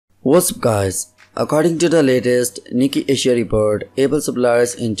What's up guys? According to the latest Nikkei Asia report, Apple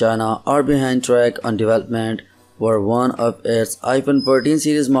suppliers in China are behind track on development for one of its iPhone 14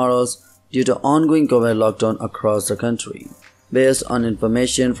 series models due to ongoing COVID lockdown across the country. Based on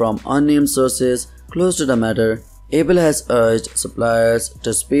information from unnamed sources close to the matter, Apple has urged suppliers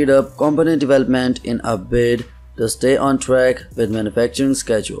to speed up component development in a bid to stay on track with manufacturing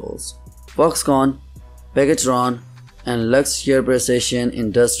schedules. Foxconn, Pegatron, and Luxshare Precision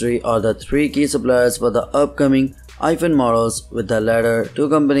Industry are the three key suppliers for the upcoming iPhone models, with the latter two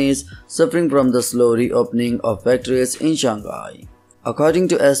companies suffering from the slow reopening of factories in Shanghai. According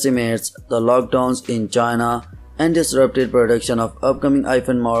to estimates, the lockdowns in China and disrupted production of upcoming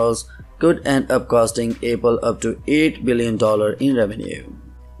iPhone models could end up costing Apple up to $8 billion in revenue.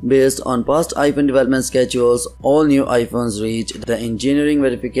 Based on past iPhone development schedules, all new iPhones reached the engineering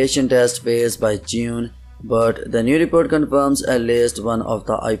verification test phase by June, but the new report confirms at least one of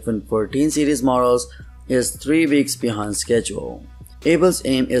the iPhone 14 series models is 3 weeks behind schedule. Apple's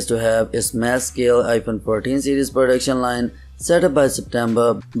aim is to have its mass-scale iPhone 14 series production line set up by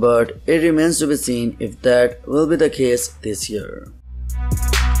September, but it remains to be seen if that will be the case this year.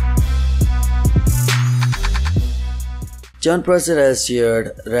 John Prosser has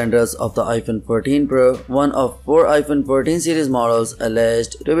shared renders of the iPhone 14 Pro, one of 4 iPhone 14 series models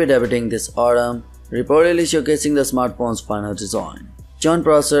alleged to be debuting this autumn, reportedly showcasing the smartphone's final design. John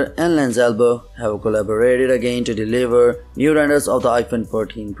Prosser and Zelbo have collaborated again to deliver new renders of the iPhone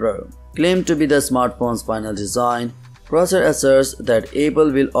 14 Pro. Claimed to be the smartphone's final design, Prosser asserts that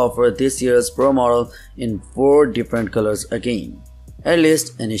Apple will offer this year's Pro model in 4 different colors again, at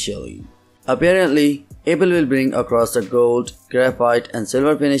least initially. Apparently, Apple will bring across the gold, graphite, and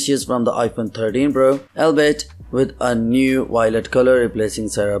silver finishes from the iPhone 13 Pro, albeit with a new violet color replacing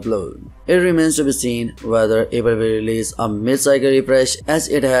Sarah Blue. It remains to be seen whether Apple will release a mid-cycle refresh as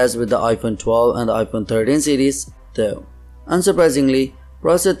it has with the iPhone 12 and the iPhone 13 series, though. Unsurprisingly,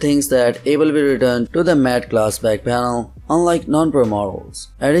 Prosser thinks that Apple will return to the matte glass back panel, unlike non-Pro models.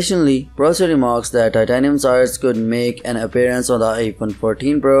 Additionally, Prosser remarks that titanium sides could make an appearance on the iPhone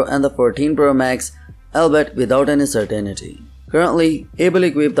 14 Pro and the 14 Pro Max, albeit without any certainty. Currently, Apple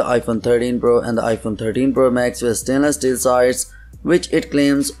equipped the iPhone 13 Pro and the iPhone 13 Pro Max with stainless steel sides, which it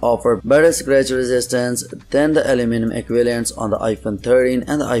claims offer better scratch resistance than the aluminum equivalents on the iPhone 13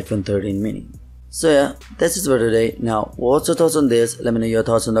 and the iPhone 13 mini. So yeah, that's it for today. Now, what's your thoughts on this? Let me know your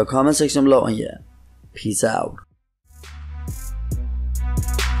thoughts in the comment section below, and yeah, peace out.